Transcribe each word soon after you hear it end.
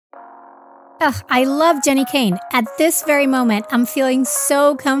Ugh, I love Jenni Kayne. At this very moment, I'm feeling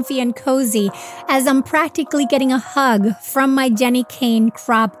so comfy and cozy as I'm practically getting a hug from my Jenni Kayne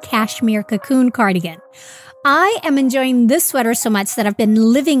crop cashmere cocoon cardigan. I am enjoying this sweater so much that I've been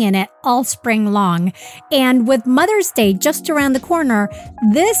living in it all spring long. And with Mother's Day just around the corner,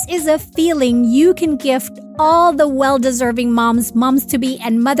 this is a feeling you can gift all the well-deserving moms-to-be,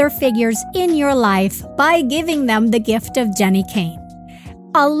 and mother figures in your life by giving them the gift of Jenni Kayne.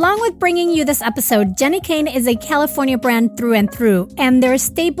 Along with bringing you this episode, Jenni Kayne is a California brand through and through, and their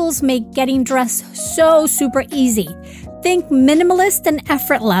staples make getting dressed so super easy. Think minimalist and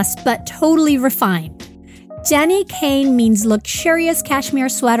effortless, but totally refined. Jenni Kayne means luxurious cashmere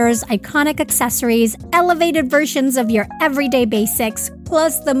sweaters, iconic accessories, elevated versions of your everyday basics,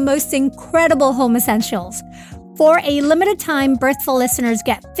 plus the most incredible home essentials. For a limited time, Birthful listeners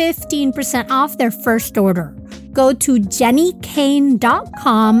get 15% off their first order. Go to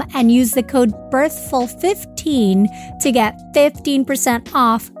jennikayne.com and use the code BIRTHFUL15 to get 15%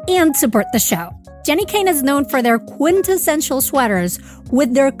 off and support the show. Jenni Kayne is known for their quintessential sweaters,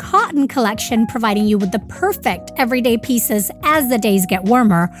 with their cotton collection providing you with the perfect everyday pieces as the days get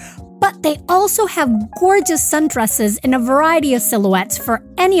warmer. But they also have gorgeous sundresses in a variety of silhouettes for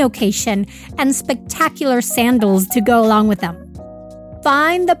any occasion and spectacular sandals to go along with them.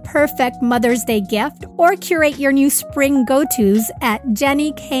 Find the perfect Mother's Day gift or curate your new spring go-tos at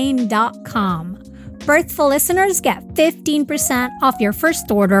jennikayne.com. Birthful listeners get 15% off your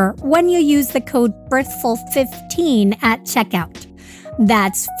first order when you use the code BIRTHFUL15 at checkout.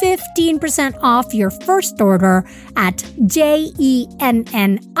 That's 15% off your first order at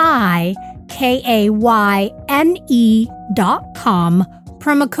jennikayne.com,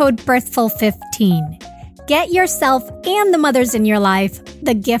 promo code BIRTHFUL15. Get yourself and the mothers in your life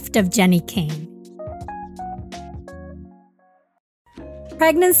the gift of Jenni Kayne.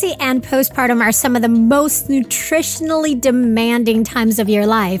 Pregnancy and postpartum are some of the most nutritionally demanding times of your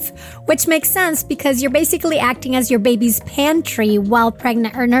life, which makes sense because you're basically acting as your baby's pantry while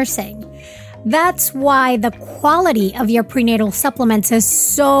pregnant or nursing. That's why the quality of your prenatal supplements is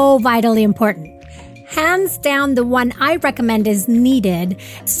so vitally important. Hands down, the one I recommend is Needed.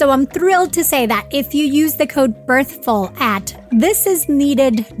 So I'm thrilled to say that if you use the code BIRTHFUL at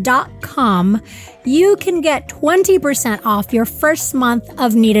thisisneeded.com, you can get 20% off your first month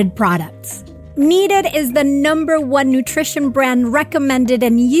of Needed products. Needed is the #1 nutrition brand recommended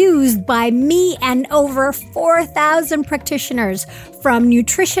and used by me and over 4,000 practitioners, from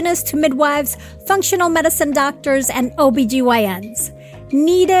nutritionists to midwives, functional medicine doctors, and OBGYNs.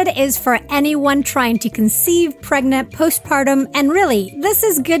 Needed is for anyone trying to conceive, pregnant, postpartum, and really, this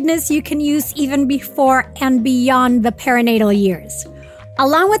is goodness you can use even before and beyond the perinatal years.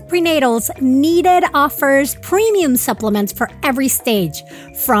 Along with prenatals, Needed offers premium supplements for every stage,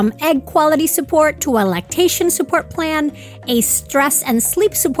 from egg quality support to a lactation support plan, a stress and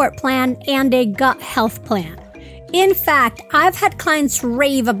sleep support plan, and a gut health plan. In fact, I've had clients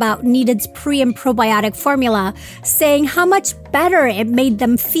rave about Needed's pre- and probiotic formula, saying how much better it made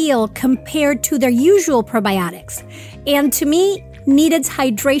them feel compared to their usual probiotics. And to me, Needed's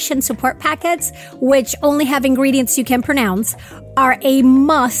hydration support packets, which only have ingredients you can pronounce, are a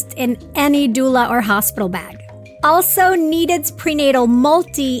must in any doula or hospital bag. Also, Needed's Prenatal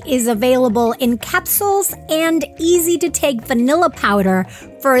Multi is available in capsules and easy-to-take vanilla powder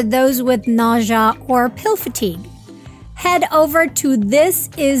for those with nausea or pill fatigue. Head over to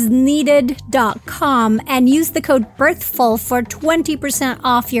thisisneeded.com and use the code BIRTHFUL for 20%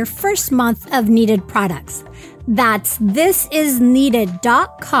 off your first month of Needed products. That's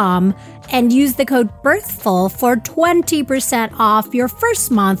thisisneeded.com and use the code BIRTHFUL for 20% off your first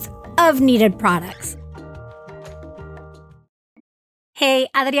month of Needed products. Hey,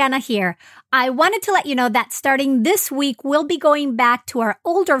 Adriana here. I wanted to let you know that starting this week, we'll be going back to our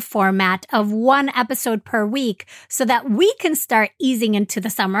older format of 1 episode per week so that we can start easing into the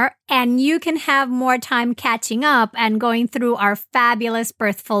summer and you can have more time catching up and going through our fabulous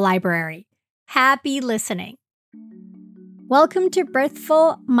Birthful library. Happy listening. Welcome to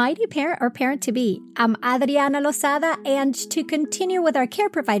Birthful, Mighty Parent or Parent-to-Be. I'm Adriana Lozada, and to continue with our Care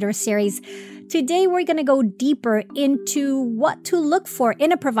Provider series, today we're going to go deeper into what to look for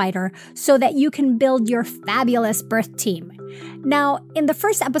in a provider so that you can build your fabulous birth team. Now, in the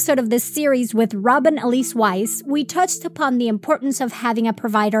first episode of this series with Robin Elise Weiss, we touched upon the importance of having a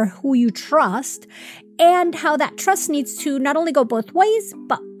provider who you trust and how that trust needs to not only go both ways,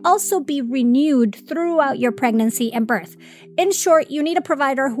 but also be renewed throughout your pregnancy and birth. In short, you need a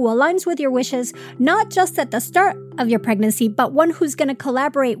provider who aligns with your wishes, not just at the start of your pregnancy, but one who's going to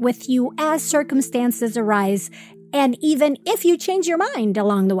collaborate with you as circumstances arise, and even if you change your mind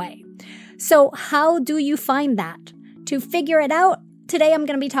along the way. So how do you find that? To figure it out, today I'm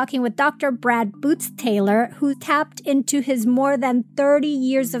going to be talking with Dr. Brad Boots-Taylor, who tapped into his more than 30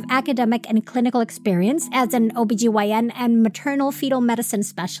 years of academic and clinical experience as an OBGYN and maternal fetal medicine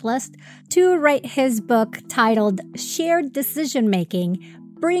specialist to write his book titled Shared Decision Making: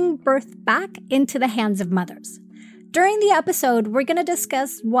 Bring Birth Back into the Hands of Mothers. During the episode, we're going to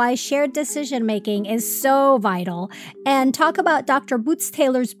discuss why shared decision-making is so vital and talk about Dr.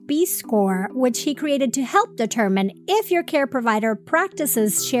 Boots-Taylor's B-score, which he created to help determine if your care provider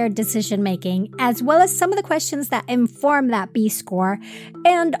practices shared decision-making, as well as some of the questions that inform that B-score,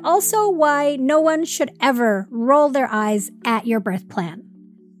 and also why no one should ever roll their eyes at your birth plan.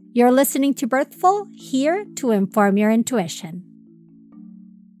 You're listening to Birthful, here to inform your intuition.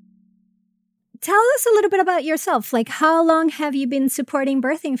 Tell us a little bit about yourself. Like, how long have you been supporting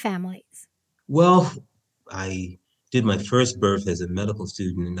birthing families? Well, I did my first birth as a medical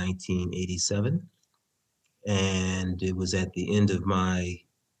student in 1987, and it was at the end of my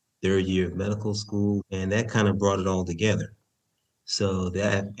third year of medical school, and that kind of brought it all together. So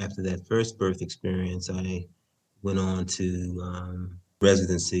that after that first birth experience, I went on to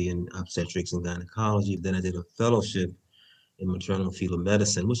residency in obstetrics and gynecology. Then I did a fellowship in maternal fetal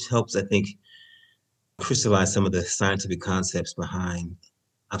medicine, which helps, I think, crystallize some of the scientific concepts behind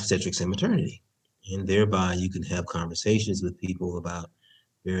obstetrics and maternity. And thereby you can have conversations with people about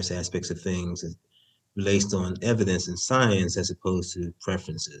various aspects of things based on evidence and science as opposed to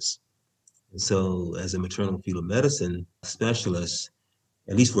preferences. And so as a maternal fetal medicine specialist,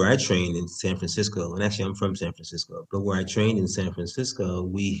 at least where I trained in San Francisco, and actually I'm from San Francisco, but where I trained in San Francisco,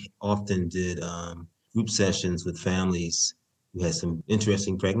 we often did group sessions with families who had some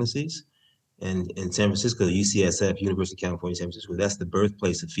interesting pregnancies. And in San Francisco, UCSF, University of California, San Francisco, that's the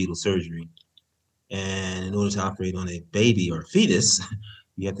birthplace of fetal surgery. And in order to operate on a baby or a fetus,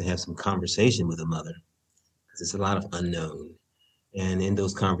 you have to have some conversation with a mother because there's a lot of unknown. And in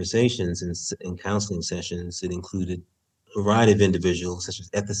those conversations and counseling sessions, it included a variety of individuals, such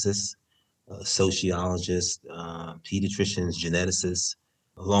as ethicists, sociologists, pediatricians, geneticists,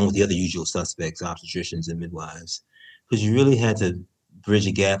 along with the other usual suspects, obstetricians and midwives, because you really had to bridge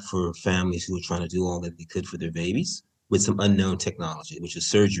a gap for families who were trying to do all that they could for their babies with some unknown technology, which is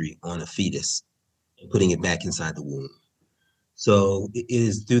surgery on a fetus and putting it back inside the womb. So it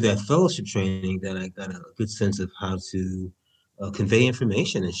is through that fellowship training that I got a good sense of how to convey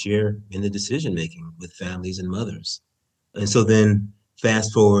information and share in the decision-making with families and mothers. And so then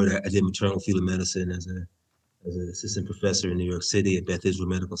fast forward, I did maternal fetal medicine as an assistant professor in New York City at Beth Israel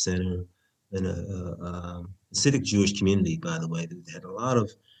Medical Center, in a Hasidic Jewish community, by the way, that had a lot of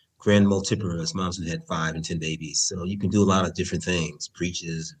grand multiparous moms who had 5 and 10 babies. So you can do a lot of different things,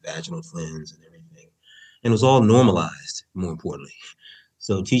 breaches, vaginal twins, and everything. And it was all normalized, more importantly.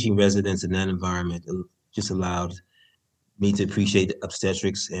 So teaching residents in that environment just allowed me to appreciate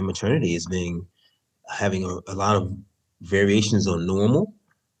obstetrics and maternity as having a lot of variations on normal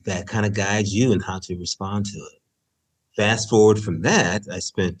that kind of guides you in how to respond to it. Fast forward from that, I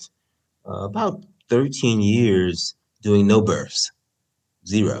spent about 13 years doing no births,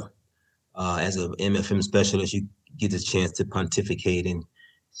 zero. As an MFM specialist, you get the chance to pontificate and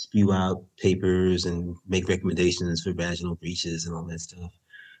spew out papers and make recommendations for vaginal breaches and all that stuff.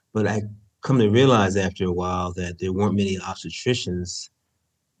 But I come to realize after a while that there weren't many obstetricians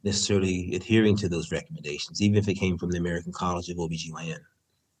necessarily adhering to those recommendations, even if it came from the American College of OBGYN,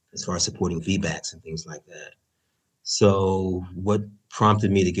 as far as supporting VBACs and things like that. So what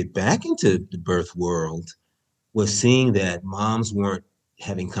prompted me to get back into the birth world was seeing that moms weren't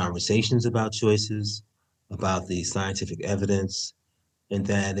having conversations about choices, about the scientific evidence, and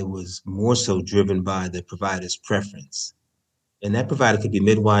that it was more so driven by the provider's preference. And that provider could be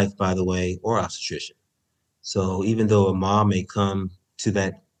midwife, by the way, or obstetrician. So even though a mom may come to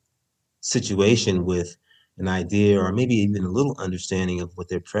that situation with an idea or maybe even a little understanding of what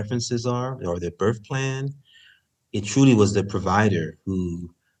their preferences are or their birth plan, it truly was the provider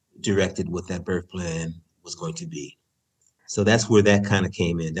who directed what that birth plan was going to be. So that's where that kind of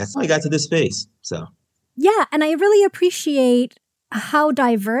came in. That's how I got to this space. So yeah, and I really appreciate how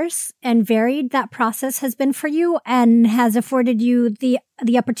diverse and varied that process has been for you and has afforded you the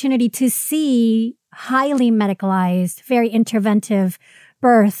opportunity to see highly medicalized, very interventive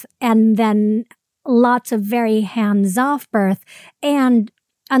birth, and then lots of very hands-off birth, and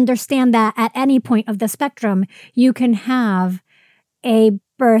understand that at any point of the spectrum, you can have a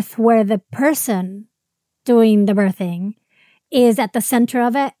birth where the person doing the birthing is at the center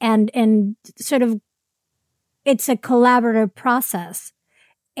of it, and sort of it's a collaborative process.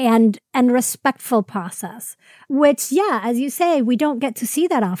 and respectful process, which, yeah, as you say, we don't get to see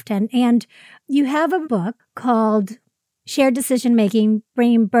that often. And you have a book called Shared Decision Making,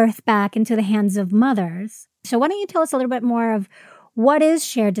 Bringing Birth Back into the Hands of Mothers. So why don't you tell us a little bit more of what is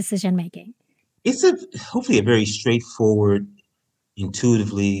shared decision making? It's hopefully a very straightforward,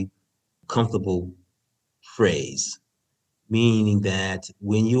 intuitively comfortable phrase, meaning that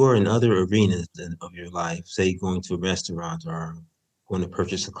when you are in other arenas of your life, say going to a restaurant or going to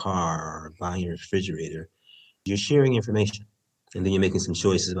purchase a car or buying a refrigerator, you're sharing information. And then you're making some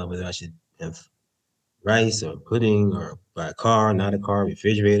choices about whether I should have rice or pudding or buy a car, not a car,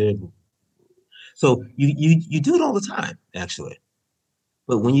 refrigerator. So you do it all the time, actually.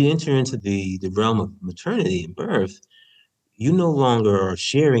 But when you enter into the realm of maternity and birth, you no longer are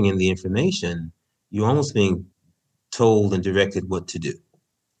sharing in the information. You're almost being told and directed what to do.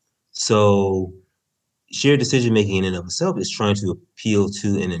 So shared decision making in and of itself is trying to appeal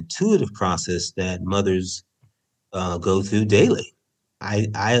to an intuitive process that mothers go through daily.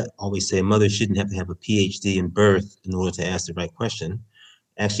 I always say mothers shouldn't have to have a PhD in birth in order to ask the right question.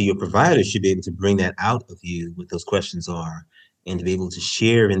 Actually, your provider should be able to bring that out of you, what those questions are, and to be able to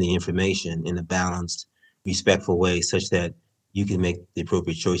share in the information in a balanced, respectful way such that you can make the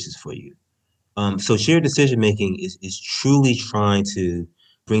appropriate choices for you. So shared decision making is truly trying to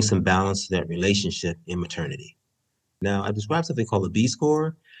bring some balance to that relationship in maternity. Now, I described something called a B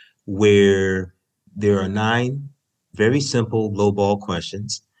score, where there are 9 very simple low ball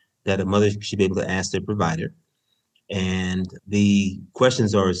questions that a mother should be able to ask their provider. And the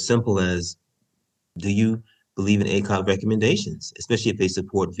questions are as simple as, do you believe in ACOG recommendations, especially if they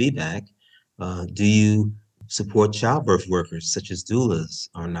support VBAC? Do you support childbirth workers such as doulas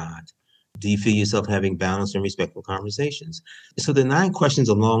or not? Do you feel yourself having balanced and respectful conversations? So the 9 questions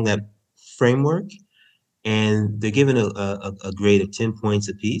along that framework, and they're given a grade of 10 points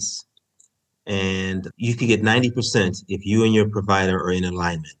apiece. And you can get 90% if you and your provider are in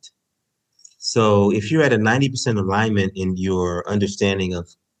alignment. So if you're at a 90% alignment in your understanding of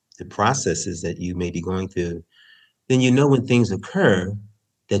the processes that you may be going through, then you know when things occur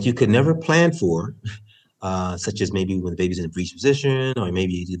that you could never plan for, such as maybe when the baby's in a breech position, or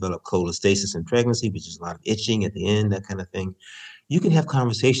maybe you develop cholestasis in pregnancy, which is a lot of itching at the end, that kind of thing. You can have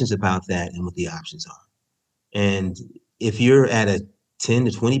conversations about that and what the options are. And if you're at a 10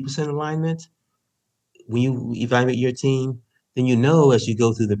 to 20% alignment, when you evaluate your team, then you know as you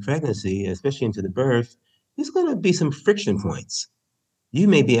go through the pregnancy, especially into the birth, there's going to be some friction points. You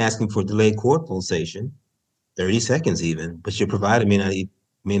may be asking for delayed cord pulsation, 30 seconds even, but your provider may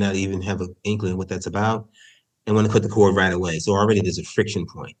not even have an inkling what that's about and want to cut the cord right away. So already there's a friction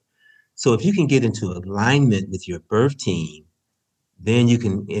point. So if you can get into alignment with your birth team, then you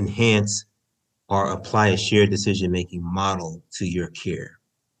can enhance or apply a shared decision-making model to your care.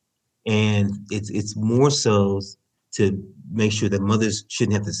 And it's more so to make sure that mothers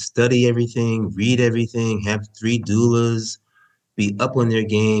shouldn't have to study everything, read everything, have 3 doulas, be up on their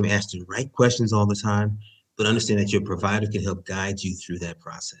game, ask the right questions all the time, but understand that your provider can help guide you through that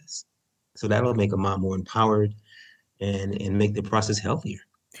process. So that'll make a mom more empowered and make the process healthier.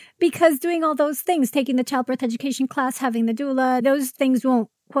 Because doing all those things, taking the childbirth education class, having the doula, those things won't,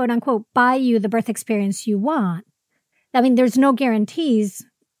 quote unquote, buy you the birth experience you want. I mean, there's no guarantees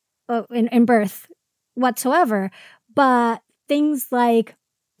in birth whatsoever, but things like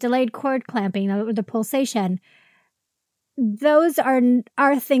delayed cord clamping or the pulsation, those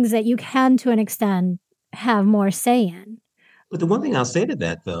are things that you can, to an extent, have more say in. But the one thing I'll say to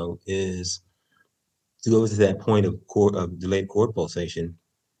that, though, is to go to that point of delayed cord pulsation,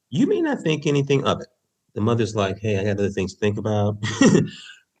 you may not think anything of it. The mother's like, hey, I got other things to think about.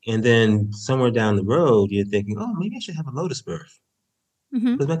 And then somewhere down the road, you're thinking, oh, maybe I should have a lotus birth.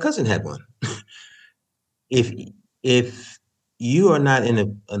 Mm-hmm. Because my cousin had one. If you are not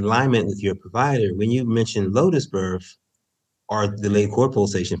in alignment with your provider, when you mention lotus birth or delayed cord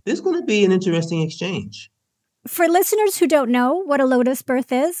pulsation, there's going to be an interesting exchange. For listeners who don't know what a lotus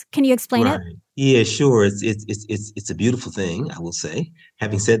birth is, can you explain it? Yeah, sure. It's a beautiful thing, I will say.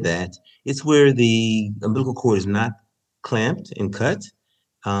 Having said that, it's where the umbilical cord is not clamped and cut.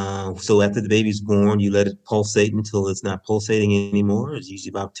 So after the baby's born, you let it pulsate until it's not pulsating anymore. It's usually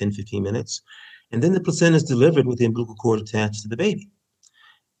about 10, 15 minutes. And then the placenta is delivered with the umbilical cord attached to the baby.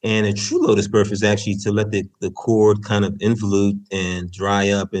 And a true lotus birth is actually to let the cord kind of involute and dry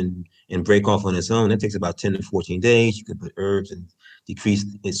up and break off on its own. That takes about 10 to 14 days. You can put herbs and decrease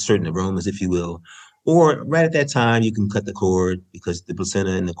certain aromas, if you will. Or right at that time, you can cut the cord because the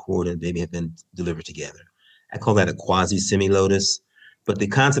placenta and the cord and the baby have been delivered together. I call that a quasi-semi-lotus. But the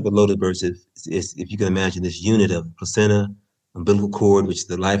concept of lotus birth is if you can imagine this unit of placenta, umbilical cord, which is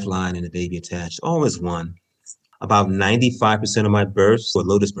the lifeline, and the baby attached, all as one. About 95% of my births were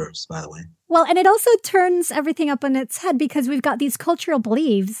lotus births, by the way. Well, and it also turns everything up on its head because we've got these cultural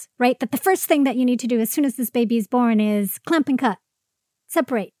beliefs, right? That the first thing that you need to do as soon as this baby is born is clamp and cut,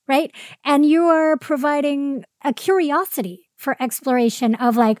 separate, right? And you are providing a curiosity for exploration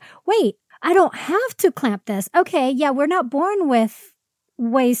of like, wait, I don't have to clamp this. Okay, yeah, we're not born with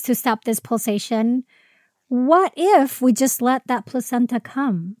ways to stop this pulsation. What if we just let that placenta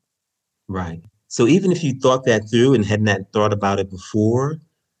come? Right. So even if you thought that through and had not thought about it before,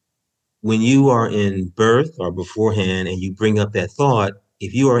 when you are in birth or beforehand and you bring up that thought,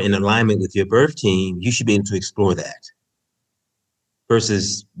 if you are in alignment with your birth team, you should be able to explore that.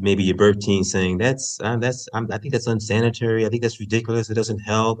 Versus maybe your birth team saying I think that's unsanitary. I think that's ridiculous. It doesn't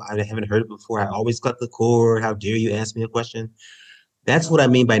help. I haven't heard it before. I always cut the cord. How dare you ask me a question? That's what I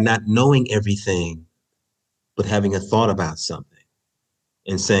mean by not knowing everything, but having a thought about something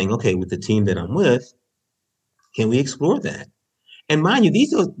and saying, okay, with the team that I'm with, can we explore that? And mind you,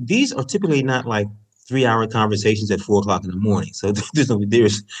 these are typically not like 3-hour conversations at 4:00 in the morning. So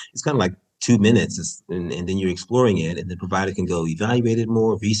it's kind of like 2 minutes, and then you're exploring it, and the provider can go evaluate it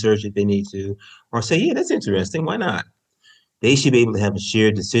more, research if they need to, or say, yeah, that's interesting. Why not? They should be able to have a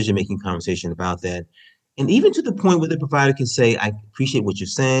shared decision-making conversation about that. And even to the point where the provider can say, I appreciate what you're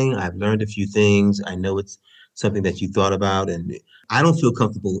saying. I've learned a few things. I know it's something that you thought about, and I don't feel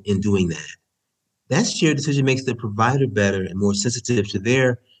comfortable in doing that. That shared decision makes the provider better and more sensitive to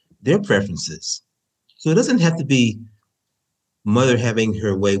their preferences. So it doesn't have to be mother having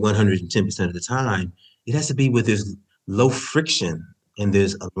her way 110% of the time. It has to be where there's low friction and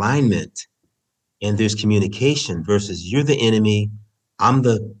there's alignment and there's communication versus you're the enemy, I'm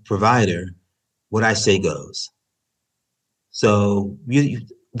the provider, what I say goes. So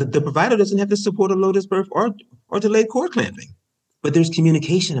the provider doesn't have to support a lotus birth or delayed cord clamping, but there's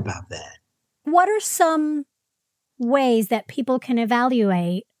communication about that. What are some ways that people can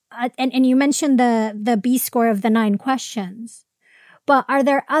evaluate? And you mentioned the B score of the 9 questions, but are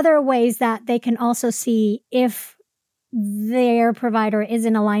there other ways that they can also see if their provider is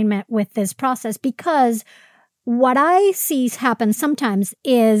in alignment with this process? Because what I see happen sometimes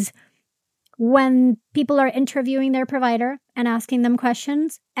is when people are interviewing their provider and asking them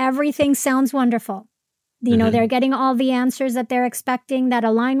questions, everything sounds wonderful. You know, they're getting all the answers that they're expecting that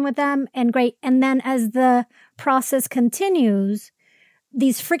align with them and great. And then as the process continues,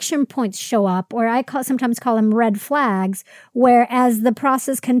 these friction points show up, or I sometimes call them red flags, where as the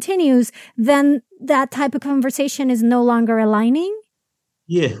process continues, then that type of conversation is no longer aligning.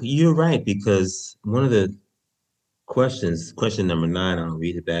 Yeah, you're right, because one of the questions, question number 9, I'll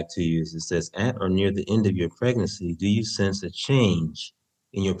read it back to you, is it says, at or near the end of your pregnancy, do you sense a change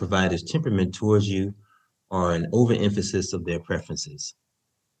in your provider's temperament towards you or an overemphasis of their preferences?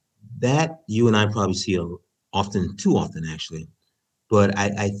 That you and I probably see often, too often actually. But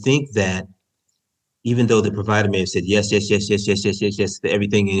I think that even though the provider may have said yes to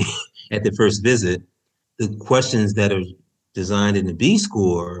everything at the first visit, the questions that are designed in the B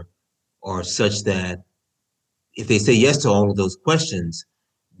score are such that if they say yes to all of those questions,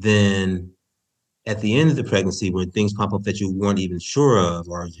 then at the end of the pregnancy, when things pop up that you weren't even sure of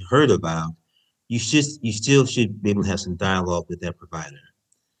or heard about, you still should be able to have some dialogue with that provider.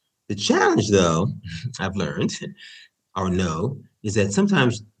 The challenge, though, I've learned, or know, is that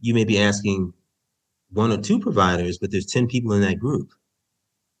sometimes you may be asking 1 or 2 providers, but there's 10 people in that group.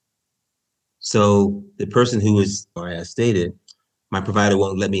 So the person who is, or as stated, my provider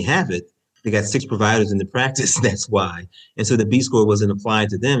won't let me have it. They got 6 providers in the practice, that's why. And so the B score wasn't applied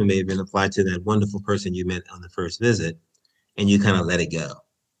to them. It may have been applied to that wonderful person you met on the first visit, and you kind of let it go.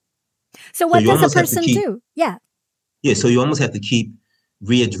 So what does a person do? Yeah. Yeah, so you almost have to keep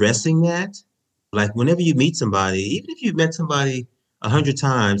readdressing that. Like whenever you meet somebody, even if you've met somebody 100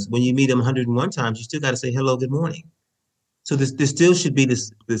 times, when you meet them 101 times, you still got to say hello, good morning. So there still should be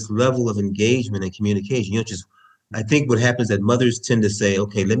this level of engagement and communication. You know, just I think what happens is that mothers tend to say,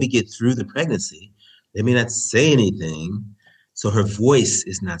 okay, let me get through the pregnancy. Let me not say anything. So her voice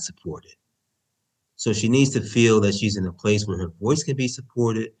is not supported. So she needs to feel that she's in a place where her voice can be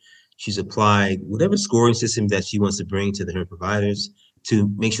supported. She's applied whatever scoring system that she wants to bring to her providers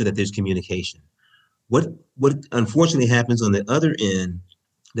to make sure that there's communication. What unfortunately happens on the other end,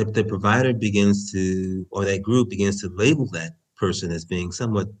 that the provider begins to, or that group begins to label that person as being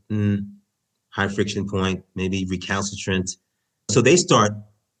somewhat high friction point, maybe recalcitrant. So they start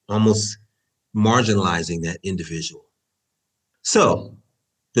almost marginalizing that individual. So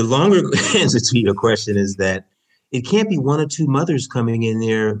the longer answer to your question is that it can't be 1 or 2 mothers coming in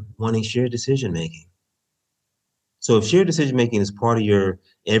there wanting shared decision making. So if shared decision making is part of your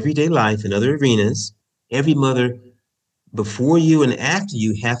everyday life in other arenas, every mother before you and after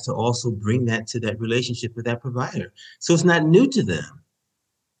you have to also bring that to that relationship with that provider. So it's not new to them.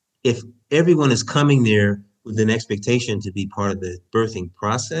 If everyone is coming there with an expectation to be part of the birthing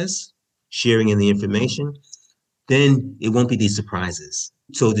process, sharing in the information, then it won't be these surprises.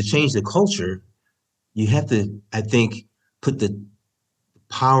 So to change the culture, you have to, I think, put the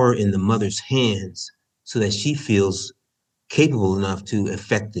power in the mother's hands so that she feels capable enough to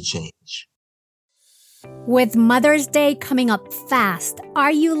affect the change. With Mother's Day coming up fast,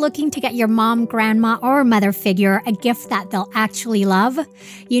 are you looking to get your mom, grandma, or mother figure a gift that they'll actually love?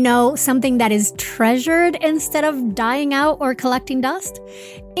 You know, something that is treasured instead of dying out or collecting dust?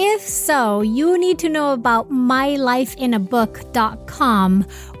 If so, you need to know about mylifeinabook.com,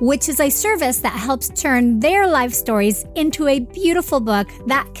 which is a service that helps turn their life stories into a beautiful book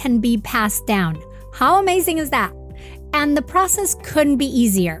that can be passed down. How amazing is that? And the process couldn't be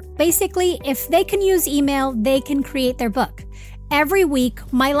easier. Basically, if they can use email, they can create their book. Every week,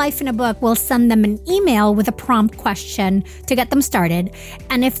 My Life in a Book will send them an email with a prompt question to get them started.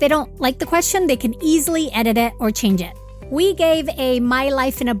 And if they don't like the question, they can easily edit it or change it. We gave a My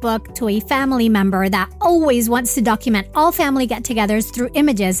Life in a Book to a family member that always wants to document all family get-togethers through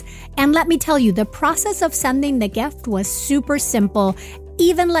images. And let me tell you, the process of sending the gift was super simple,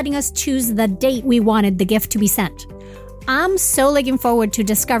 even letting us choose the date we wanted the gift to be sent. I'm so looking forward to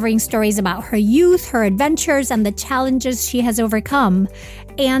discovering stories about her youth, her adventures, and the challenges she has overcome.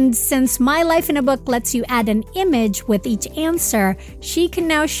 And since My Life in a Book lets you add an image with each answer, she can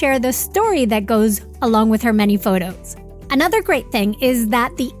now share the story that goes along with her many photos. Another great thing is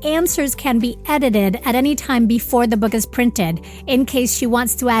that the answers can be edited at any time before the book is printed, in case she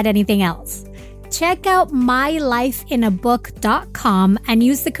wants to add anything else. Check out mylifeinabook.com and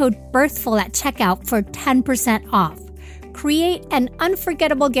use the code BIRTHFUL at checkout for 10% off. Create an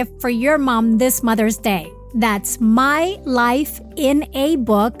unforgettable gift for your mom this Mother's Day. That's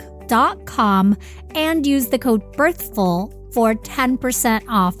mylifeinabook.com and use the code BIRTHFUL for 10%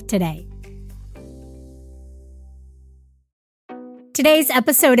 off today. Today's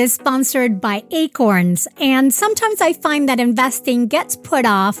episode is sponsored by Acorns, and sometimes I find that investing gets put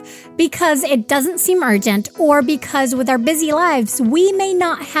off because it doesn't seem urgent or because with our busy lives, we may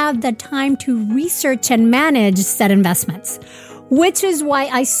not have the time to research and manage said investments. Which is why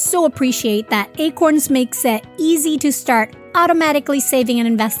I so appreciate that Acorns makes it easy to start automatically saving and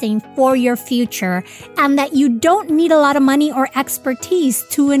investing for your future, and that you don't need a lot of money or expertise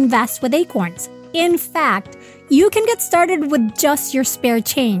to invest with Acorns. In fact, you can get started with just your spare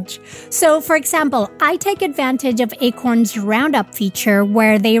change. So, for example, I take advantage of Acorn's Roundup feature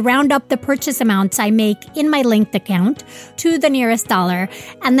where they round up the purchase amounts I make in my linked account to the nearest dollar,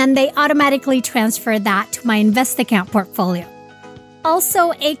 and then they automatically transfer that to my Invest account portfolio.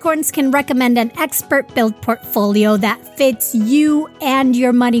 Also, Acorns can recommend an expert-built portfolio that fits you and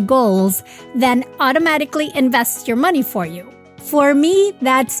your money goals, then automatically invests your money for you. For me,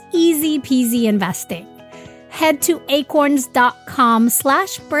 that's easy peasy investing. Head to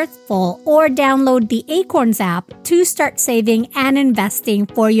acorns.com/birthful or download the Acorns app to start saving and investing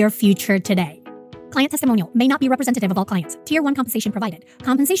for your future today. Client testimonial may not be representative of all clients. Tier 1 compensation provided.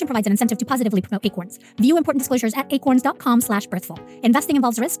 Compensation provides an incentive to positively promote Acorns. View important disclosures at acorns.com/birthful. Investing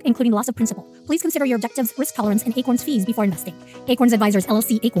involves risk, including loss of principal. Please consider your objectives, risk tolerance, and Acorns fees before investing. Acorns Advisors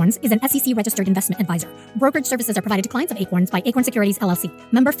LLC Acorns is an SEC-registered investment advisor. Brokerage services are provided to clients of Acorns by Acorn Securities LLC.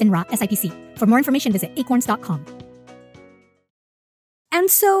 Member FINRA SIPC. For more information, visit acorns.com. And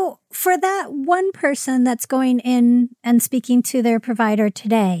so for that one person that's going in and speaking to their provider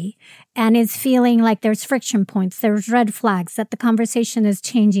today and is feeling like there's friction points, there's red flags, that the conversation is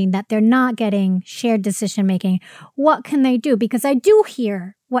changing, that they're not getting shared decision making, what can they do? Because I do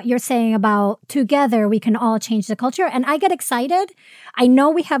hear what you're saying about together we can all change the culture. And I get excited. I know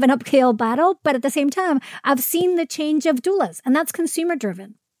we have an uphill battle, but at the same time, I've seen the change of doulas, and that's consumer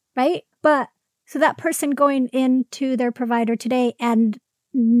driven, right? But so that person going into their provider today and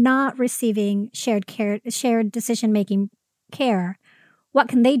not receiving shared decision-making care, what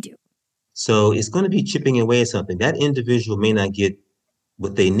can they do? So it's going to be chipping away at something. That individual may not get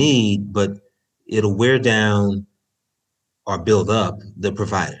what they need, but it'll wear down or build up the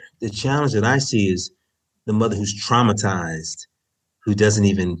provider. The challenge that I see is the mother who's traumatized, who doesn't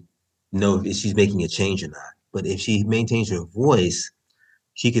even know if she's making a change or not. But if she maintains her voice,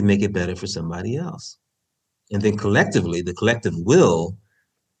 she can make it better for somebody else. And then collectively, the collective will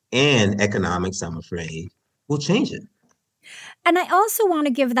and economics, I'm afraid, will change it. And I also want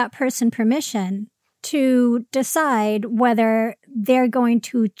to give that person permission to decide whether they're going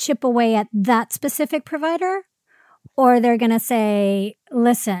to chip away at that specific provider or they're going to say,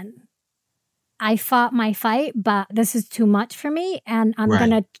 listen, I fought my fight, but this is too much for me, and I'm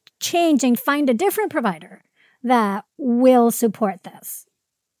going to change and find a different provider that will support this.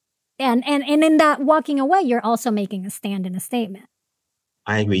 And in that walking away, you're also making a stand and a statement.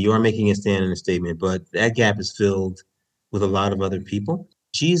 I agree. You are making a stand and a statement, but that gap is filled with a lot of other people.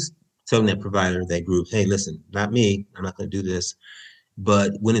 She's telling that provider, that group, hey, listen, not me. I'm not going to do this.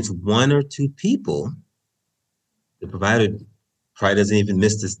 But when it's one or two people, the provider probably doesn't even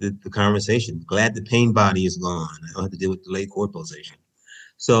miss the conversation. Glad the pain body is gone. I don't have to deal with delayed cord pulsation.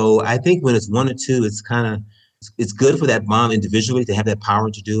 So I think when it's one or two, it's good for that mom individually to have that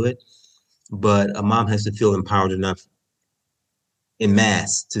power to do it. But a mom has to feel empowered enough in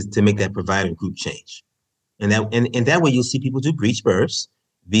mass to make that provider group change. And that way you'll see people do breech births,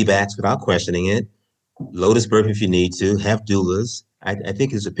 VBACs without questioning it, lotus birth if you need to, have doulas. I think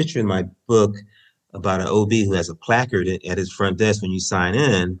there's a picture in my book about an OB who has a placard at his front desk when you sign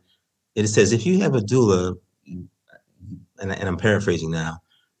in. It says, if you have a doula, and I'm paraphrasing now,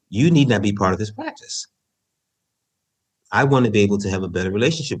 you need not be part of this practice. I want to be able to have a better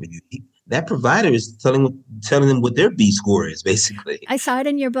relationship with you. That provider is telling them what their B score is, basically. I saw it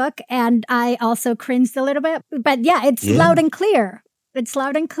in your book, and I also cringed a little bit. But yeah, it's loud and clear. It's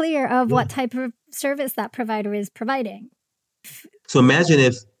loud and clear of what type of service that provider is providing. So imagine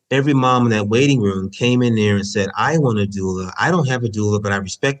if every mom in that waiting room came in there and said, I want a doula. I don't have a doula, but I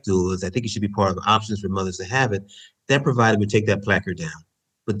respect doulas. I think it should be part of the options for mothers to have it. That provider would take that placard down.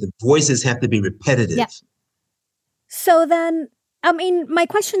 But the voices have to be repetitive. Yeah. So then, I mean, my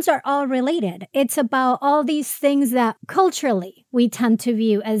questions are all related. It's about all these things that culturally we tend to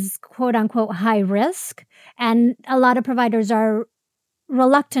view as quote unquote high risk. And a lot of providers are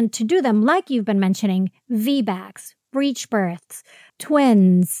reluctant to do them, like you've been mentioning, VBACs, breech births,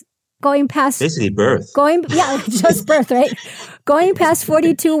 twins, going past... Basically birth. Just birth, right? Going past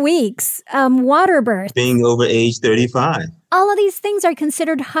 42 weeks, water birth. Being over age 35. All of these things are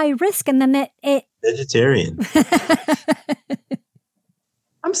considered high risk, and then it vegetarian.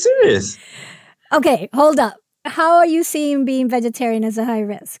 I'm serious. Okay, hold up. How are you seeing being vegetarian as a high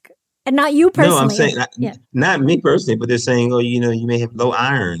risk? And not you personally. No, I'm saying, not me personally, but they're saying, you may have low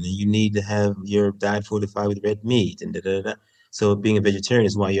iron and you need to have your diet fortified with red meat and da-da-da-da. So being a vegetarian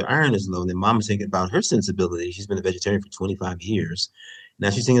is why your iron is low. And then Mama's thinking about her sensibility. She's been a vegetarian for 25 years.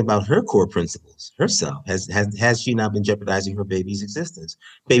 Now she's thinking about her core principles, herself. Has she not been jeopardizing her baby's existence?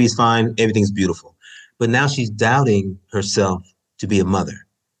 Baby's fine, everything's beautiful. But now she's doubting herself to be a mother.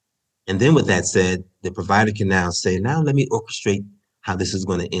 And then with that said, the provider can now say, now let me orchestrate how this is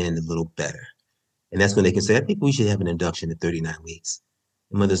going to end a little better. And that's when they can say, I think we should have an induction at 39 weeks.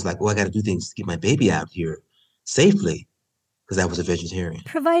 And mother's like, I got to do things to get my baby out here safely because I was a vegetarian.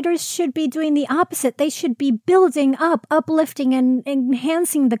 Providers should be doing the opposite. They should be building up, uplifting, and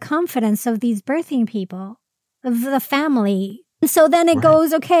enhancing the confidence of these birthing people, of the family. So then it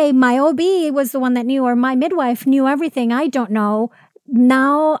goes, okay, my OB was the one that knew, or my midwife knew everything I don't know.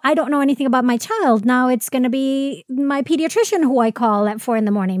 Now I don't know anything about my child. Now it's going to be my pediatrician who I call at 4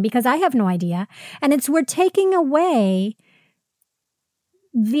 a.m. because I have no idea. And we're taking away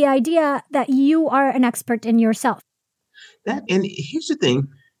the idea that you are an expert in yourself. And here's the thing.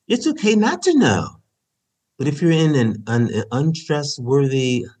 It's okay not to know. But if you're in an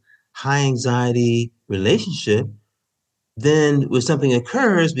untrustworthy, high anxiety relationship, then when something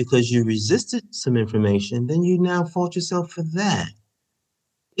occurs because you resisted some information, then you now fault yourself for that.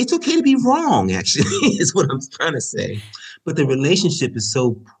 It's okay to be wrong, actually, is what I'm trying to say. But the relationship is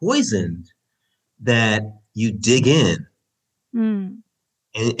so poisoned that you dig in. And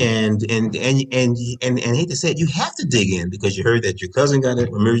hate to say it, you have to dig in because you heard that your cousin got an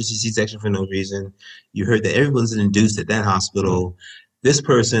emergency C-section for no reason. You heard that everyone's induced at that hospital. This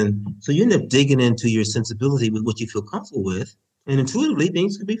person, so you end up digging into your sensibility with what you feel comfortable with, and intuitively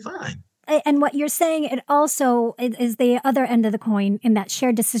things could be fine. And what you're saying, it also is the other end of the coin in that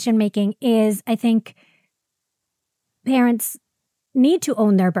shared decision making is, I think, parents need to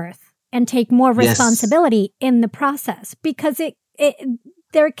own their birth and take more responsibility in the process, because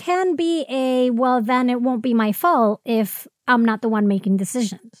there can be then it won't be my fault if I'm not the one making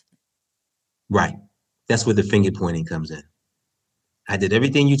decisions. Right. That's where the finger pointing comes in. I did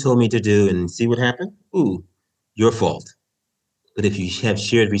everything you told me to do and see what happened? Ooh, your fault. But if you have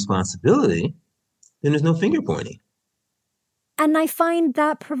shared responsibility, then there's no finger pointing. And I find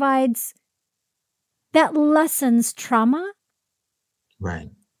that lessens trauma. Right.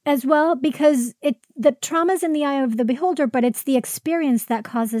 As well, because the trauma's in the eye of the beholder, but it's the experience that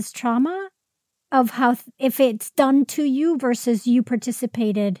causes trauma of how, if it's done to you versus you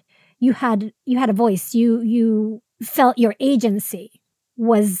participated, you had a voice, you felt your agency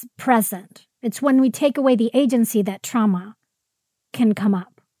was present. It's when we take away the agency that trauma can come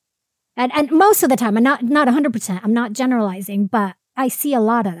up. And most of the time, I'm not 100%, I'm not generalizing, but I see a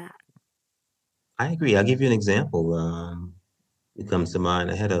lot of that. I agree. I'll give you an example. It comes to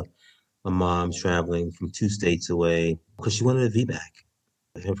mind. I had a mom traveling from 2 states away because she wanted a VBAC.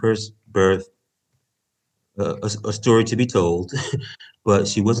 Her first birth, a story to be told, but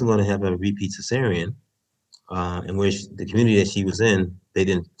she wasn't going to have a repeat cesarean. And the community that she was in, they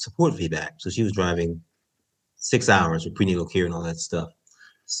didn't support VBAC. So she was driving 6 hours for prenatal care and all that stuff.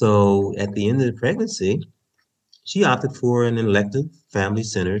 So at the end of the pregnancy, she opted for an elective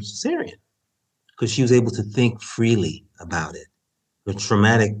family-centered cesarean because she was able to think freely about it. The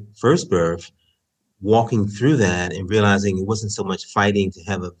traumatic first birth, walking through that and realizing it wasn't so much fighting to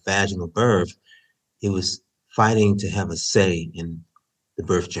have a vaginal birth, it was fighting to have a say in the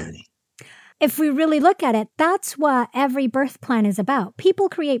birth journey. If we really look at it, that's what every birth plan is about. People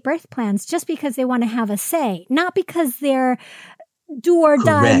create birth plans just because they want to have a say, not because they're do or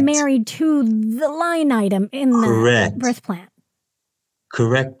die married to the line item in the birth plan.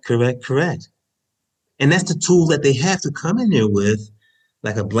 Correct. And that's the tool that they have to come in there with,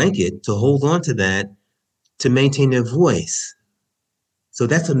 like a blanket, to hold on to that, to maintain their voice. So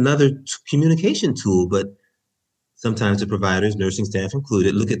that's another communication tool, but sometimes the providers, nursing staff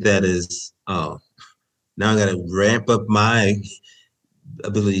included, look at that as, oh, now I got to ramp up my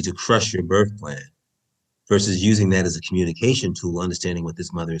ability to crush your birth plan versus using that as a communication tool, understanding what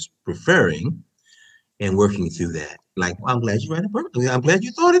this mother is preferring and working through that. Like, well, I'm glad you ran a birth plan. I'm glad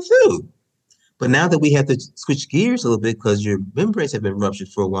you thought it through. But now that we have to switch gears a little bit because your membranes have been ruptured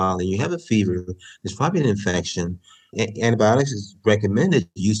for a while and you have a fever, there's probably an infection. Antibiotics is recommended.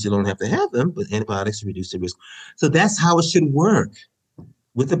 You still don't have to have them, but antibiotics reduce the risk. So that's how it should work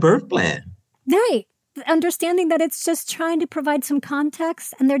with the birth plan. Right. Understanding that it's just trying to provide some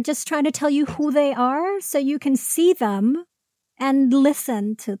context and they're just trying to tell you who they are so you can see them and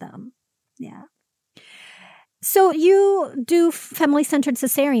listen to them. Yeah. So you do family-centered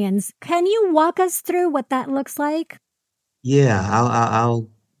cesareans. Can you walk us through what that looks like? Yeah, I'll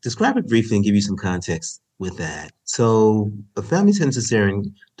describe it briefly and give you some context with that. So a family-centered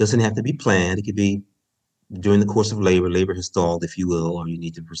cesarean doesn't have to be planned. It could be during the course of labor. Labor has stalled, if you will, or you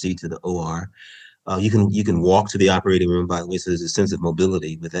need to proceed to the OR. You can walk to the operating room, by the way, so there's a sense of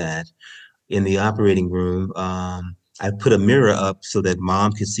mobility with that. In the operating room, I put a mirror up so that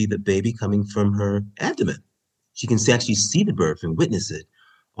mom can see the baby coming from her abdomen. She can actually see the birth and witness it.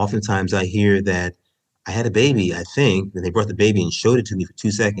 Oftentimes I hear that I had a baby, I think, and they brought the baby and showed it to me for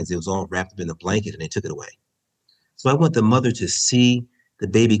 2 seconds. It was all wrapped up in a blanket and they took it away. So I want the mother to see the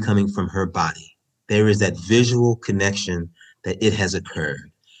baby coming from her body. There is that visual connection that it has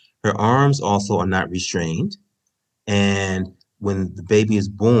occurred. Her arms also are not restrained. And when the baby is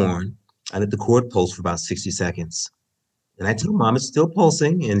born, I let the cord pulse for about 60 seconds. And I tell mom it's still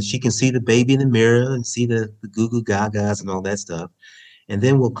pulsing and she can see the baby in the mirror and see the goo goo gagas and all that stuff. And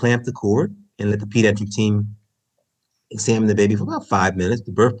then we'll clamp the cord and let the pediatric team examine the baby for about 5 minutes.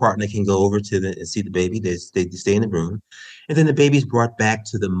 The birth partner can go over and see the baby. They stay in the room. And then the baby's brought back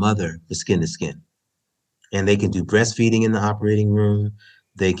to the mother for skin to skin. And they can do breastfeeding in the operating room.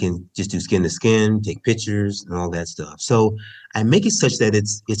 They can just do skin to skin, take pictures and all that stuff. So I make it such that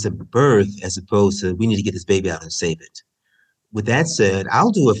it's a birth as opposed to we need to get this baby out and save it. With that said, I'll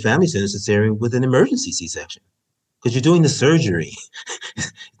do a family-centered cesarean with an emergency C-section because you're doing the surgery.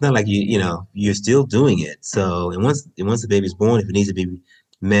 It's not like you're still doing it. So, and once the baby's born, if it needs to be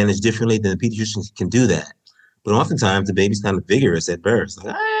managed differently, then the pediatrician can do that. But oftentimes the baby's kind of vigorous at birth.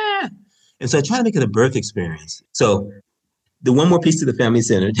 Like, And so I try to make it a birth experience. So the one more piece to the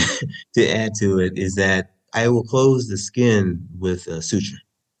family-centered to add to it is that I will close the skin with a suture,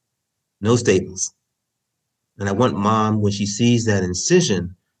 no staples. And I want mom, when she sees that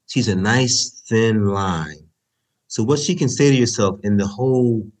incision, sees a nice thin line. So what she can say to herself in the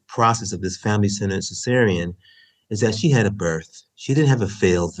whole process of this family-centered cesarean is that she had a birth. She didn't have a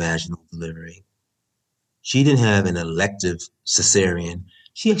failed vaginal delivery. She didn't have an elective cesarean.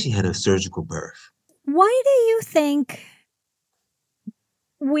 She actually had a surgical birth. Why do you think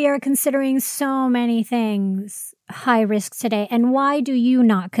we are considering so many things high risk today? And why do you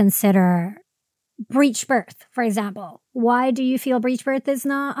not consider breech birth, for example? Why do you feel breech birth is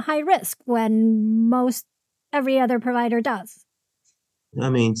not high risk when every other provider does? I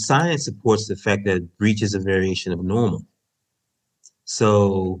mean, science supports the fact that breech is a variation of normal.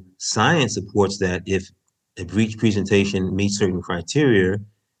 So science supports that if a breech presentation meets certain criteria,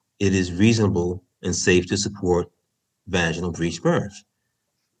 it is reasonable and safe to support vaginal breech birth.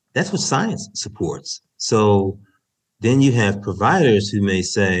 That's what science supports. So Then you have providers who may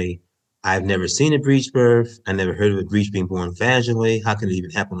say, I've never seen a breech birth. I never heard of a breech being born vaginally. How can it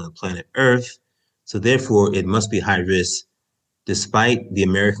even happen on planet Earth? So therefore, it must be high risk, despite the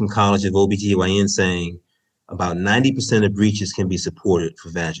American College of OBGYN saying about 90% of breeches can be supported for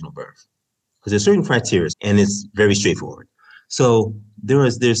vaginal birth. Because there's certain criteria, and it's very straightforward. So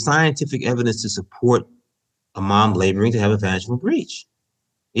there's scientific evidence to support a mom laboring to have a vaginal breech.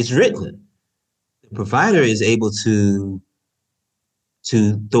 It's written. The provider is able to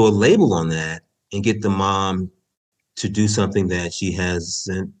throw a label on that and get the mom to do something that she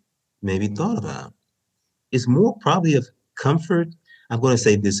hasn't maybe thought about. It's more probably of comfort. I'm going to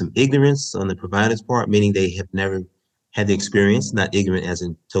say there's some ignorance on the provider's part, meaning they have never had the experience, not ignorant as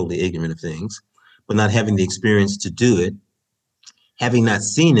in totally ignorant of things, but not having the experience to do it. Having not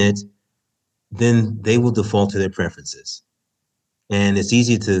seen it, then they will default to their preferences. And it's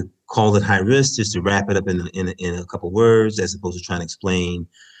easy to call it high risk just to wrap it up in a couple words, as opposed to trying to explain,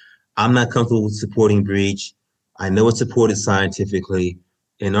 I'm not comfortable with supporting breech. I know it's supported scientifically.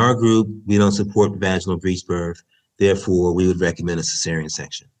 In our group, we don't support vaginal breech birth. Therefore, we would recommend a cesarean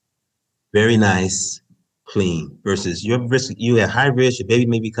section. Very nice, clean, versus you at high risk, your baby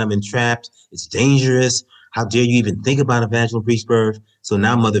may become entrapped. It's dangerous. How dare you even think about a vaginal breech birth? So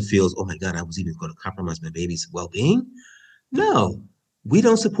now mother feels, oh my God, I was even going to compromise my baby's well-being. No, we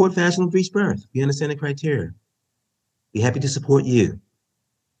don't support vaginal breech birth. We understand the criteria. Be happy to support you.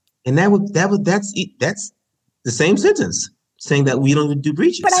 And that's the same sentence saying that we don't do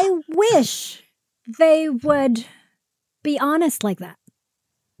breeches. But I wish they would be honest like that.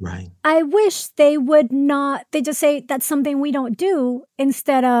 Right. I wish they would not, they just say that's something we don't do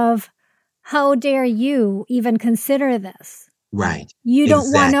instead of, how dare you even consider this? Right. You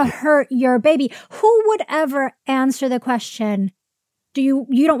don't want to hurt your baby. Who would ever answer the question, you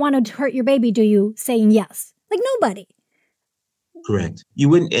don't want to hurt your baby, do you? Saying yes. Like nobody. Correct. You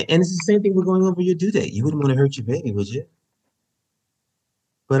wouldn't, and it's the same thing with going over your due date. You wouldn't want to hurt your baby, would you?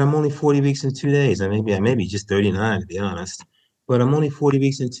 But I'm only 40 weeks and 2 days. I may be just 39 to be honest. But I'm only 40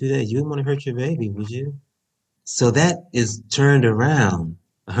 weeks and 2 days. You wouldn't want to hurt your baby, would you? So that is turned around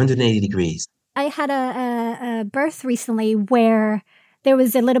 180 degrees. I had a birth recently where there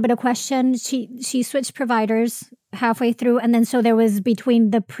was a little bit of question. She switched providers halfway through. And then so there was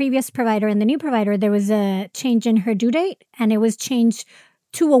between the previous provider and the new provider, there was a change in her due date. And it was changed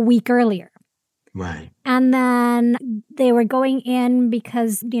to a week earlier. Right. And then they were going in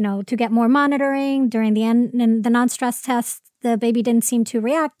because, to get more monitoring during the end and the non-stress test. The baby didn't seem too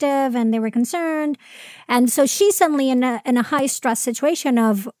reactive and they were concerned. And so she's suddenly in a high stress situation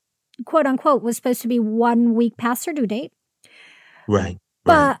of, quote unquote, was supposed to be 1 week past her due date. Right.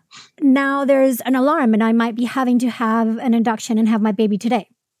 But now there's an alarm and I might be having to have an induction and have my baby today.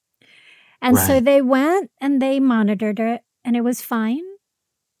 And so they went and they monitored it and it was fine.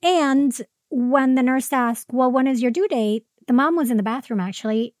 And when the nurse asked, well, when is your due date? The mom was in the bathroom,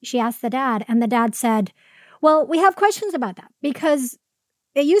 actually. She asked the dad and the dad said, well, we have questions about that because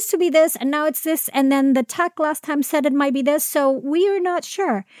it used to be this and now it's this. And then the tech last time said it might be this. So we are not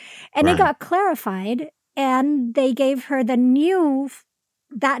sure. And it got clarified and they gave her the new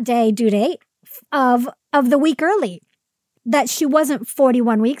that day due date of the week early, that she wasn't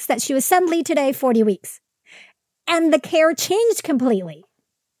 41 weeks, that she was suddenly today 40 weeks. And the care changed completely.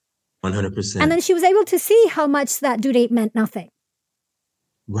 100%. And then she was able to see how much that due date meant nothing.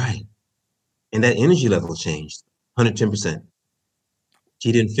 Right. And that energy level changed 110%.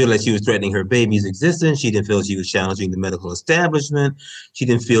 She didn't feel like she was threatening her baby's existence. She didn't feel she was challenging the medical establishment. She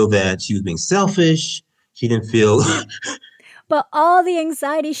didn't feel that she was being selfish. She didn't feel... But all the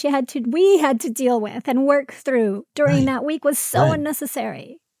anxiety we had to deal with and work through during that week was so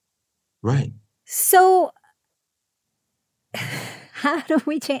unnecessary. Right. So how do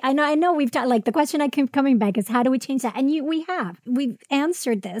we change? I know we've talked, like the question I keep coming back is how do we change that? And we've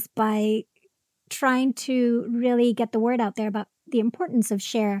answered this by trying to really get the word out there about the importance of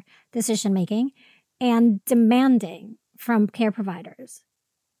share decision-making and demanding from care providers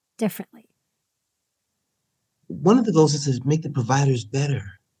differently. One of the goals is to make the providers better.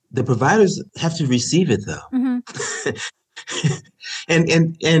 The providers have to receive it though. Mm-hmm.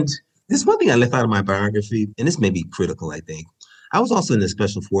 and this one thing I left out of my biography, and this may be critical, I think. I was also in the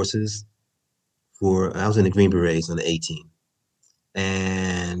Special Forces I was in the Green Berets on the A-Team.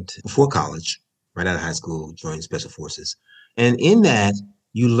 And before college, right out of high school, joined Special Forces. And in that,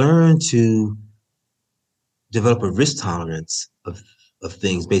 you learn to develop a risk tolerance of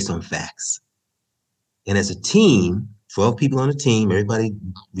things based on facts. And as a team, 12 people on a team, everybody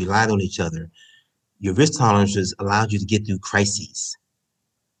relied on each other. Your risk tolerances allowed you to get through crises,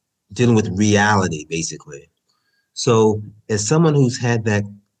 dealing with reality, basically. So as someone who's had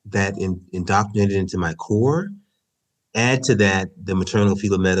indoctrinated into my core, add to that the maternal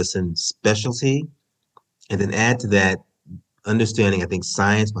fetal medicine specialty, and then add to that understanding, I think,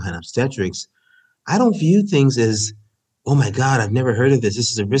 science behind obstetrics, I don't view things as, oh my God, I've never heard of this.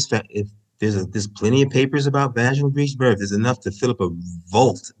 This is a risk factor. If there's plenty of papers about vaginal breech birth, there's enough to fill up a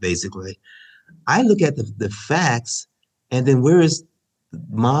vault, basically. I look at the facts, and then where is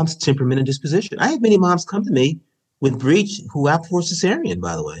mom's temperament and disposition? I have many moms come to me with breech who opt for cesarean,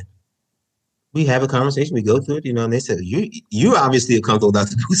 by the way. We have a conversation, we go through it, and they said, you obviously are comfortable,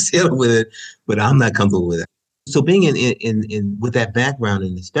 Dr. Bustillo, with it, but I'm not comfortable with it. So being in with that background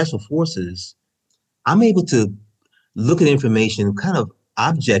in the special forces, I'm able to look at information kind of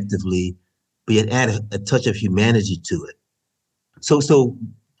objectively, but yet add a touch of humanity to it. So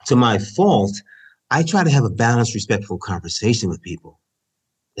to my fault, I try to have a balanced, respectful conversation with people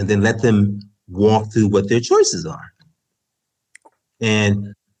and then let them walk through what their choices are.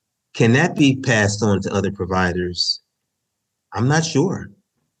 And can that be passed on to other providers? I'm not sure.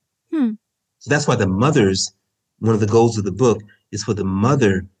 So that's why one of the goals of the book is for the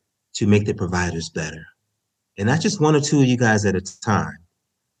mother to make the providers better. And not just one or two of you guys at a time.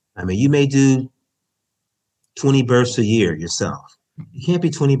 I mean, you may do 20 births a year yourself. It can't be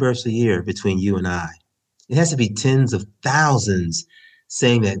 20 births a year between you and I. It has to be tens of thousands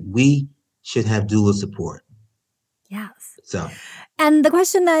saying that we should have doula support. Yes. So, and the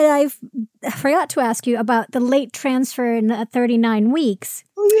question that I forgot to ask you about the late transfer in 39 weeks.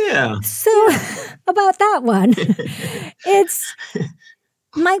 Oh, yeah. So about that one, it's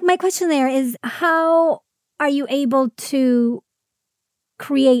my question there is, how are you able to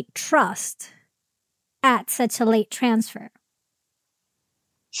create trust at such a late transfer?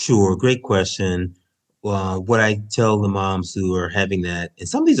 Sure. Great question. What I tell the moms who are having that, and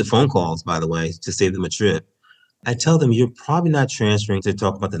some of these are phone calls, by the way, to save them a trip. I tell them, you're probably not transferring to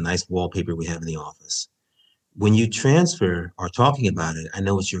talk about the nice wallpaper we have in the office. When you transfer or talking about it, I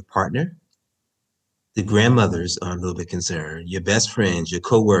know it's your partner. The grandmothers are a little bit concerned, your best friends, your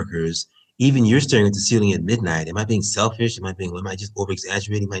coworkers, even you're staring at the ceiling at midnight. Am I being selfish? Am I just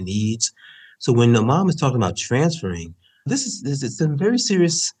over-exaggerating my needs? So when the mom is talking about transferring, this is some very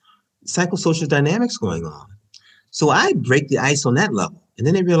serious psychosocial dynamics going on. So I break the ice on that level. And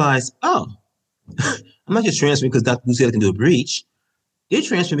then they realize, oh, I'm not just transferring because Dr. Bustillo can do a breech. They're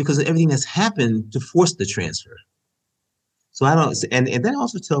transferring because of everything that's happened to force the transfer. So and then I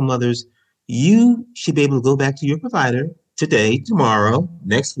also tell mothers, you should be able to go back to your provider today, tomorrow,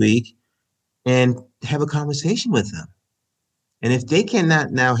 next week, and have a conversation with them. And if they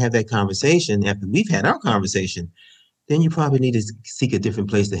cannot now have that conversation after we've had our conversation, then you probably need to seek a different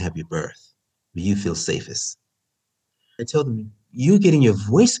place to have your birth, where you feel safest. I tell them, you're getting your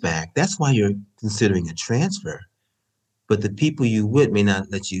voice back. That's why you're considering a transfer. But the people you with may not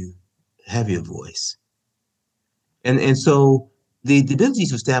let you have your voice. And so the ability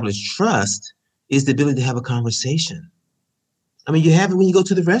to establish trust is the ability to have a conversation. I mean, you have it when you go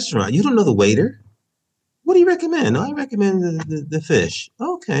to the restaurant. You don't know the waiter. What do you recommend? Oh, I recommend the fish.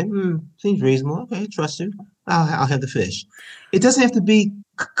 Okay, seems reasonable. Okay, trust you. I'll have the fish. It doesn't have to be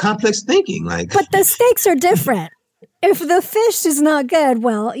complex thinking. But the stakes are different. If the fish is not good,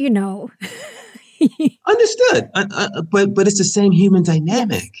 well, Understood. But it's the same human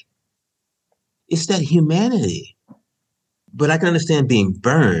dynamic. Yes. It's that humanity. But I can understand being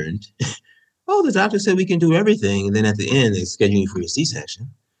burned. Oh, the doctor said we can do everything. And then at the end, they schedule you for your C-section.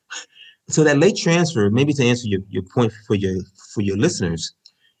 So that late transfer, maybe to answer your point for your listeners,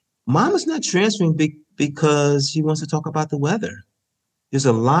 mom is not transferring because she wants to talk about the weather. There's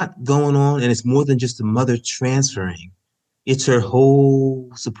a lot going on, and it's more than just the mother transferring. It's her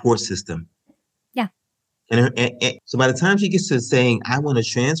whole support system. Yeah. And so by the time she gets to saying, I want to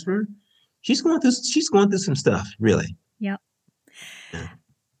transfer, she's going through some stuff, really. Yep. Yeah.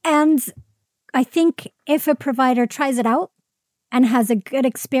 And I think if a provider tries it out and has a good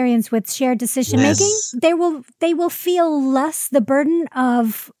experience with shared decision-making, they will feel less the burden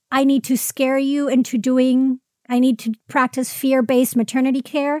of, I need to scare you into I need to practice fear-based maternity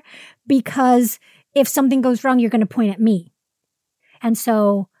care, because if something goes wrong, you're going to point at me. And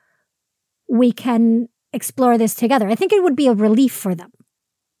so we can explore this together. I think it would be a relief for them.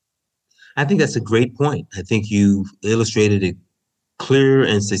 I think that's a great point. I think you've illustrated it clear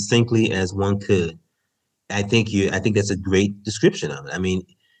and succinctly as one could. I think that's a great description of it. I mean,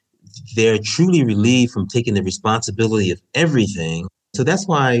 they're truly relieved from taking the responsibility of everything. So that's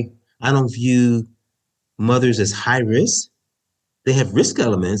why I don't view mothers as high risk. They have risk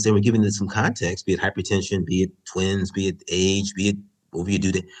elements, and we're giving them some context, be it hypertension, be it twins, be it age, be it what you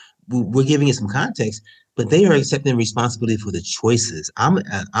do. we're giving it some context, but they are accepting responsibility for the choices. I'm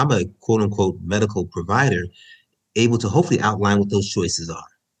a quote unquote medical provider, able to hopefully outline what those choices are.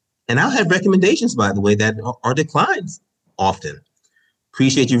 And I'll have recommendations, by the way, that are declined often.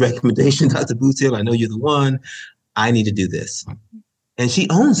 Appreciate your recommendation, Dr. Boothill. I know you're the one. I need to do this. And she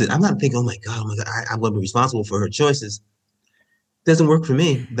owns it. I'm not thinking, oh my God, I'm going to be responsible for her choices. Doesn't work for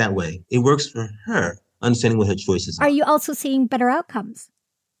me that way. It works for her, understanding what her choices are. Are you also seeing better outcomes?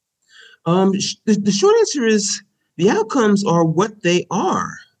 The short answer is the outcomes are what they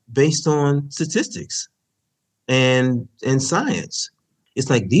are based on statistics and science. It's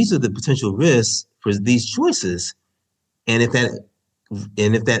like these are the potential risks for these choices, and if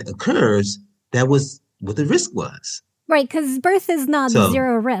that occurs, that was what the risk was. Right, because birth is not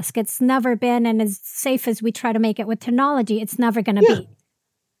zero risk. It's never been, and as safe as we try to make it with technology, it's never going to be.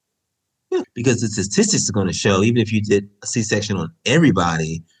 Yeah, because the statistics are going to show, even if you did a C-section on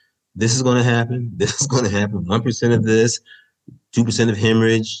everybody, this is going to happen. This is going to happen. 1% of this, 2% of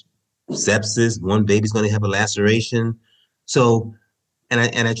hemorrhage, sepsis. One baby's going to have a laceration. So,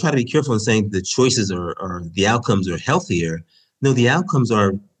 and I try to be careful in saying the choices are the outcomes are healthier. No, the outcomes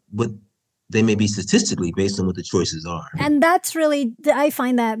are what they may be statistically based on what the choices are. And that's really, I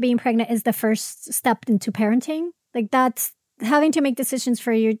find that being pregnant is the first step into parenting. Like that's having to make decisions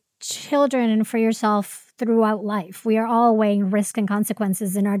for your children and for yourself throughout life. We are all weighing risk and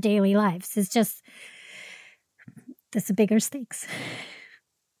consequences in our daily lives. It's just, that's a bigger stakes.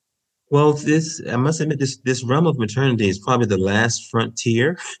 Well, I must admit, this realm of maternity is probably the last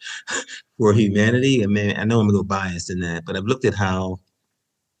frontier for humanity. I mean, I know I'm a little biased in that, but I've looked at how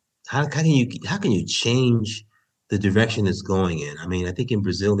can you change the direction it's going in? I mean, I think in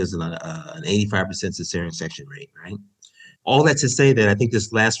Brazil there's an 85% cesarean section rate, right? All that to say that I think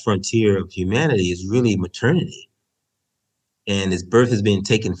this last frontier of humanity is really maternity, and as birth is being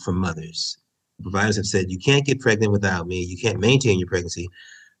taken from mothers. Providers have said, you can't get pregnant without me, you can't maintain your pregnancy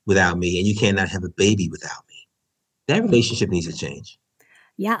without me, and you cannot have a baby without me. That relationship needs to change.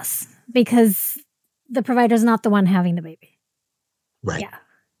 Yes, because the provider's not the one having the baby. Right. Yeah.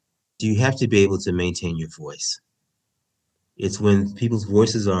 You have to be able to maintain your voice. It's when people's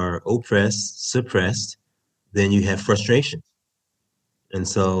voices are oppressed, suppressed, then you have frustration. And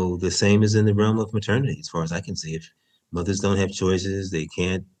so the same is in the realm of maternity, as far as I can see. If mothers don't have choices, they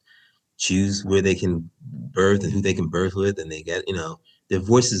can't choose where they can birth and who they can birth with, and they get, their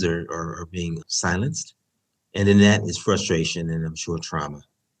voices are being silenced. And then that is frustration and I'm sure trauma.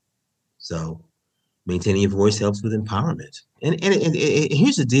 So maintaining your voice helps with empowerment. And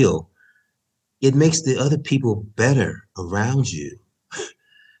here's the deal. It makes the other people better around you.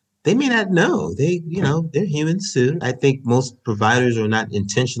 They may not know. They're humans too. I think most providers are not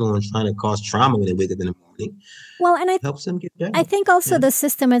intentional in trying to cause trauma when they wake up in the morning. Well, and it helps them get better. I think also the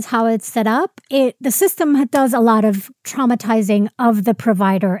system is how it's set up. The system does a lot of traumatizing of the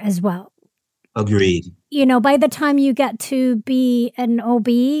provider as well. Agreed. By the time you get to be an OB,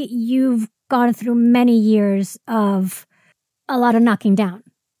 you've gone through many years of a lot of knocking down.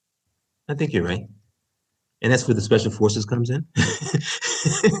 I think you're right. And that's where the special forces comes in.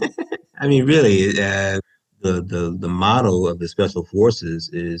 I mean, really, the motto of the special forces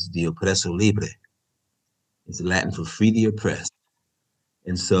is the oppresso libre. It's Latin for free the oppressed.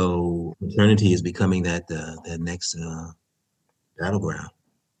 And so maternity is becoming that next battleground.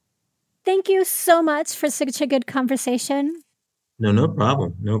 Thank you so much for such a good conversation. No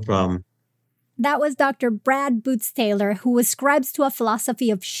problem. No problem. That was Dr. Brad Bootstaylor, who ascribes to a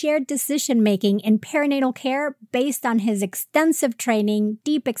philosophy of shared decision-making in perinatal care based on his extensive training,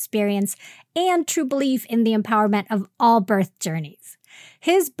 deep experience, and true belief in the empowerment of all birth journeys.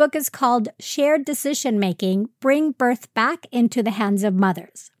 His book is called Shared Decision-Making: Bring Birth Back into the Hands of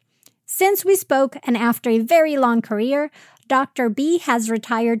Mothers. Since we spoke, and after a very long career, Dr. B has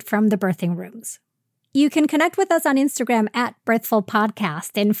retired from the birthing rooms. You can connect with us on Instagram at Birthful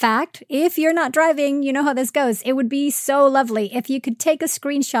Podcast. In fact, if you're not driving, you know how this goes. It would be so lovely if you could take a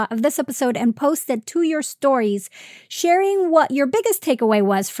screenshot of this episode and post it to your stories, sharing what your biggest takeaway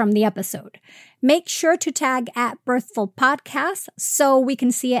was from the episode. Make sure to tag at Birthful Podcast so we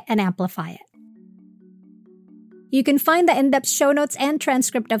can see it and amplify it. You can find the in-depth show notes and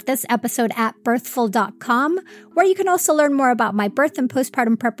transcript of this episode at birthful.com, where you can also learn more about my birth and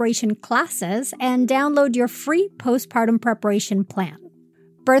postpartum preparation classes and download your free postpartum preparation plan.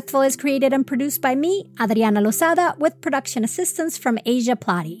 Birthful is created and produced by me, Adriana Lozada, with production assistance from Asia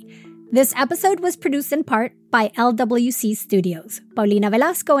Plati. This episode was produced in part by LWC Studios, Paulina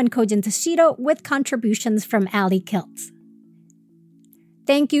Velasco and Kojin Tashiro, with contributions from Ali Kiltz.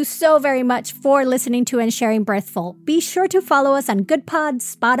 Thank you so very much for listening to and sharing Birthful. Be sure to follow us on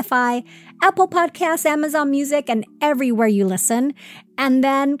Goodpods, Spotify, Apple Podcasts, Amazon Music, and everywhere you listen. And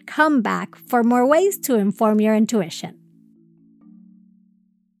then come back for more ways to inform your intuition.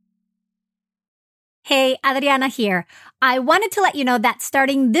 Hey, Adriana here. I wanted to let you know that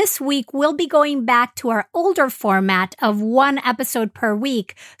starting this week, we'll be going back to our older format of one episode per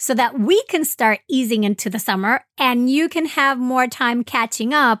week so that we can start easing into the summer and you can have more time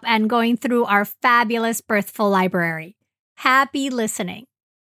catching up and going through our fabulous Birthful library. Happy listening.